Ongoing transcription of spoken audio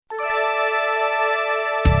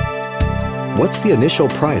What's the initial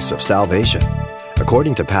price of salvation?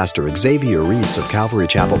 According to Pastor Xavier Reese of Calvary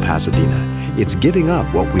Chapel, Pasadena, it's giving up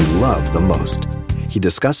what we love the most. He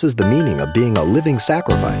discusses the meaning of being a living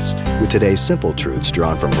sacrifice with today's simple truths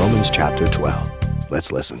drawn from Romans chapter 12.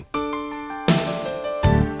 Let's listen.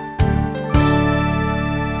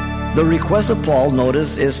 The request of Paul,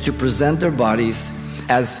 notice, is to present their bodies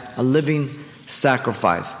as a living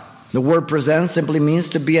sacrifice. The word present simply means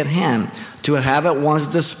to be at hand, to have at one's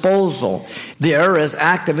disposal. The aorist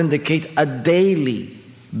active indicates a daily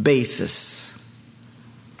basis.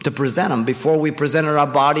 To present them. Before we presented our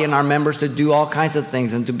body and our members to do all kinds of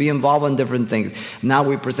things and to be involved in different things. Now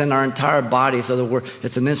we present our entire body so that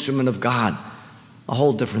it's an instrument of God. A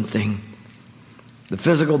whole different thing. The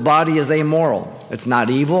physical body is amoral. It's not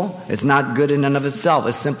evil. It's not good in and of itself.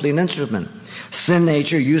 It's simply an instrument. Sin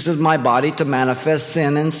nature uses my body to manifest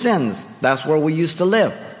sin and sins. That's where we used to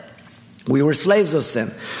live. We were slaves of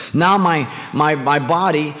sin. Now my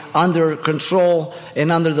body, under control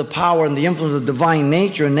and under the power and the influence of divine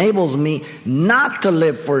nature, enables me not to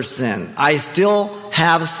live for sin. I still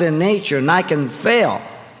have sin nature and I can fail.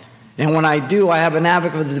 And when I do, I have an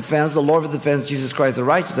advocate for the defense, the Lord of the defense, Jesus Christ the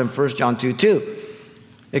righteous, in 1 John 2:2.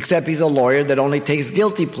 Except he's a lawyer that only takes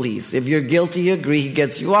guilty pleas. If you're guilty, you agree, he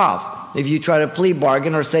gets you off. If you try to plea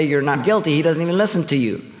bargain or say you're not guilty, he doesn't even listen to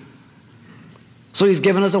you. So he's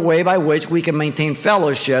given us a way by which we can maintain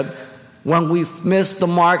fellowship when we've missed the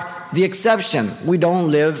mark, the exception. We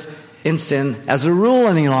don't live in sin as a rule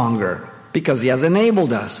any longer because he has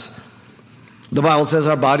enabled us. The Bible says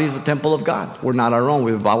our body is the temple of God. We're not our own.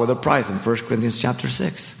 We were bought with a price in 1 Corinthians chapter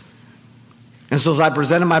 6. And so as I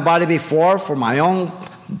presented my body before for my own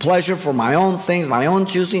pleasure, for my own things, my own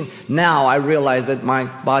choosing, now I realize that my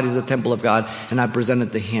body is the temple of God and I present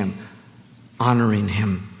it to him, honoring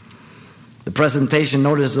him. The presentation,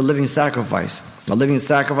 notice, is a living sacrifice. A living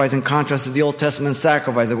sacrifice in contrast to the Old Testament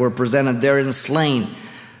sacrifice that were presented there and slain.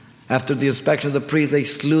 After the inspection of the priest, they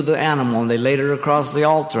slew the animal and they laid it across the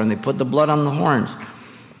altar and they put the blood on the horns.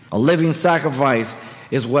 A living sacrifice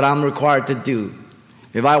is what I'm required to do.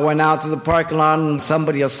 If I went out to the parking lot and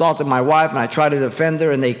somebody assaulted my wife and I tried to defend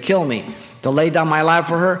her and they kill me, to lay down my life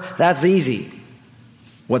for her, that's easy.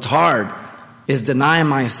 What's hard is denying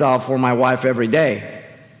myself for my wife every day.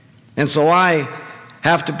 And so I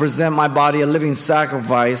have to present my body a living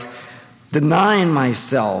sacrifice, denying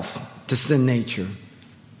myself to sin nature.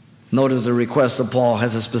 Notice the request of Paul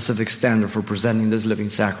has a specific standard for presenting this living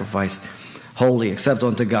sacrifice. Holy, acceptable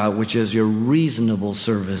unto God, which is your reasonable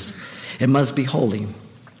service. It must be holy,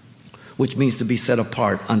 which means to be set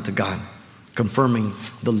apart unto God, confirming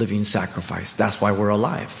the living sacrifice. That's why we're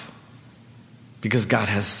alive, because God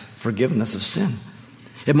has forgiven us of sin.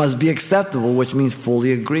 It must be acceptable, which means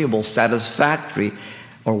fully agreeable, satisfactory,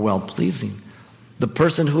 or well-pleasing. The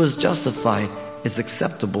person who is justified is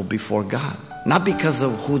acceptable before God, not because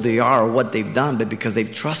of who they are or what they've done, but because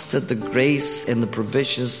they've trusted the grace and the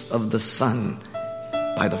provisions of the Son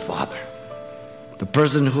by the Father. The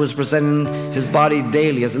person who is presenting his body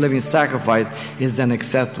daily as a living sacrifice is then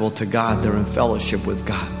acceptable to God. They're in fellowship with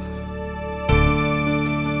God.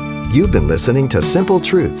 You've been listening to Simple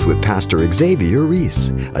Truths with Pastor Xavier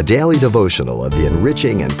Reese, a daily devotional of the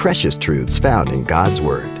enriching and precious truths found in God's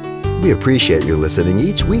Word. We appreciate you listening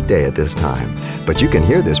each weekday at this time, but you can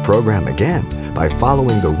hear this program again by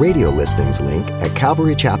following the radio listings link at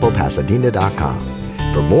CalvaryChapelPasadena.com.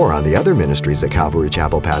 For more on the other ministries at Calvary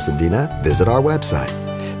Chapel Pasadena, visit our website.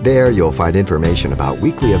 There you'll find information about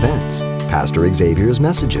weekly events, Pastor Xavier's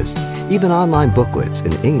messages, even online booklets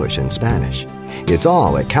in English and Spanish. It's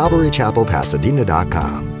all at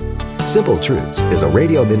CalvaryChapelPasadena.com. Simple Truths is a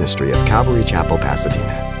radio ministry of Calvary Chapel,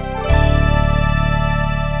 Pasadena.